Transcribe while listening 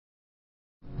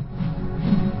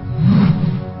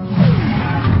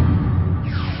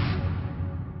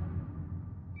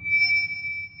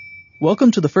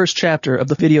Welcome to the first chapter of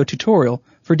the video tutorial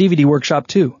for DVD Workshop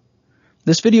 2.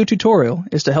 This video tutorial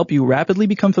is to help you rapidly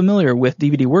become familiar with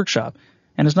DVD Workshop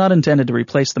and is not intended to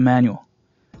replace the manual.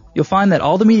 You'll find that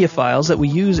all the media files that we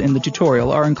use in the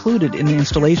tutorial are included in the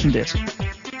installation disk.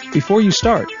 Before you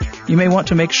start, you may want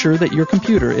to make sure that your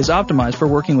computer is optimized for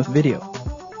working with video.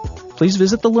 Please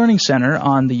visit the Learning Center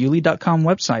on the uli.com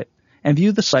website and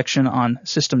view the section on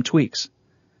System Tweaks.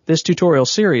 This tutorial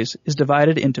series is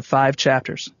divided into 5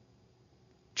 chapters.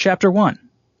 Chapter 1.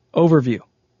 Overview.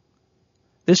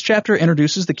 This chapter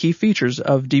introduces the key features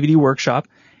of DVD Workshop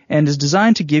and is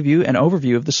designed to give you an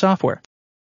overview of the software.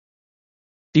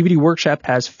 DVD Workshop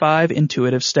has 5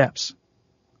 intuitive steps.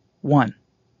 1.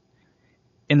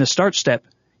 In the Start step,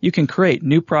 you can create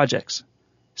new projects.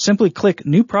 Simply click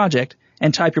New Project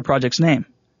and type your project's name.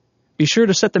 Be sure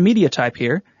to set the media type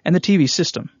here and the TV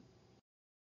system.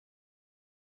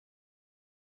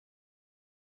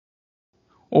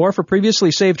 Or for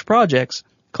previously saved projects,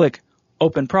 click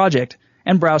Open Project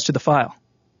and browse to the file.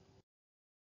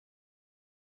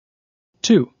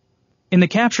 2. In the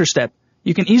Capture step,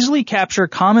 you can easily capture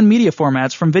common media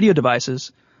formats from video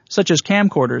devices, such as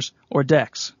camcorders or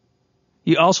decks.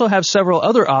 You also have several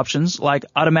other options like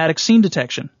Automatic Scene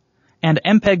Detection and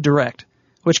MPEG Direct,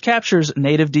 which captures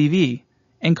native DV,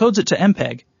 encodes it to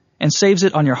MPEG, and saves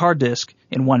it on your hard disk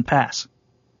in one pass.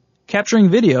 Capturing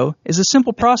video is a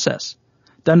simple process,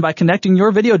 done by connecting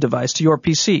your video device to your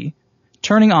PC,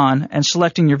 turning on and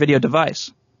selecting your video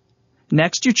device.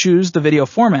 Next, you choose the video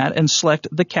format and select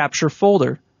the Capture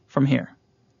folder from here.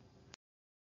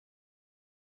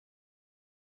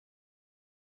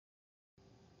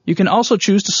 You can also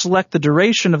choose to select the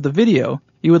duration of the video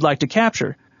you would like to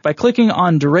capture by clicking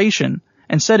on Duration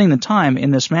and setting the time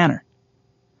in this manner.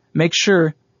 Make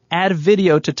sure Add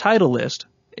Video to Title List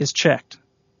is checked.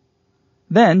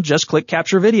 Then just click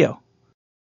Capture Video.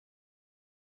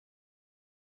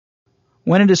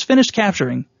 When it is finished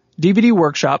capturing, DVD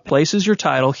Workshop places your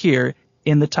title here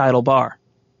in the title bar.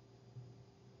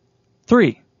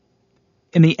 3.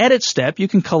 In the Edit step, you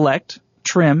can collect,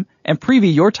 trim, and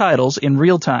preview your titles in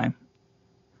real time.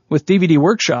 With DVD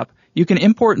Workshop, you can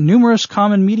import numerous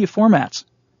common media formats.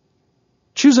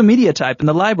 Choose a media type in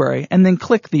the library and then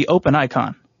click the Open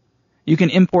icon. You can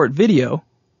import video,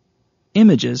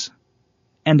 images,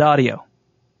 and audio.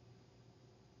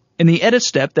 In the Edit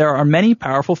step, there are many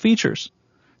powerful features,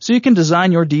 so you can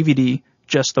design your DVD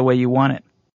just the way you want it.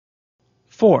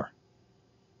 4.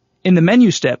 In the Menu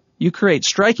step, you create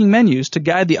striking menus to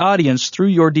guide the audience through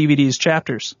your DVD's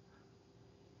chapters.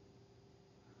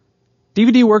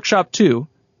 DVD Workshop 2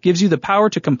 gives you the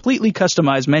power to completely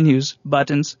customize menus,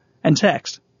 buttons, and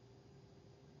text.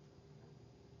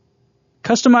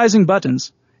 Customizing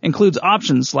buttons includes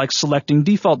options like selecting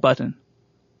default button,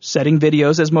 setting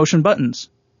videos as motion buttons,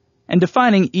 and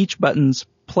defining each button's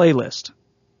playlist.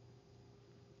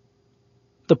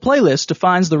 The playlist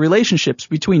defines the relationships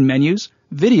between menus,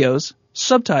 videos,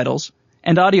 subtitles,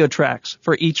 and audio tracks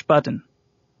for each button.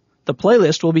 The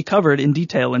playlist will be covered in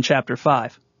detail in Chapter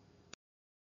 5.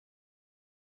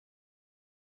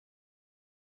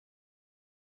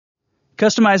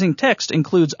 Customizing text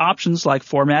includes options like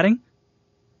formatting,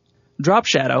 drop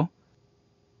shadow,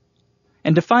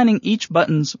 and defining each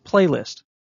button's playlist.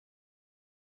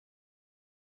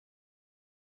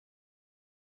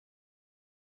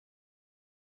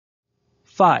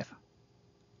 Five.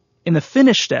 In the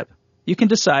Finish step, you can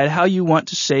decide how you want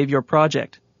to save your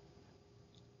project.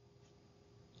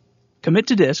 Commit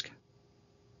to disk,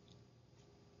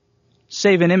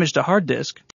 save an image to hard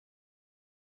disk,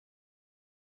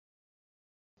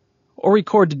 or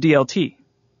record to DLT.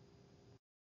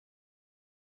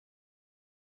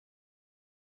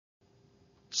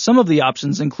 Some of the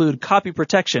options include copy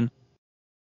protection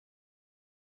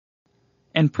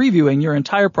and previewing your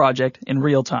entire project in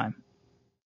real time.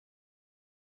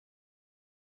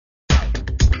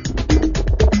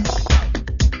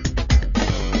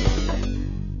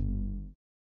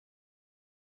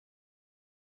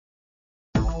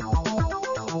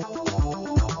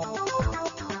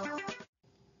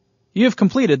 You have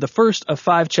completed the first of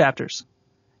 5 chapters.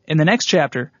 In the next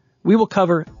chapter, we will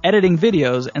cover editing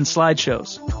videos and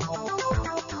slideshows.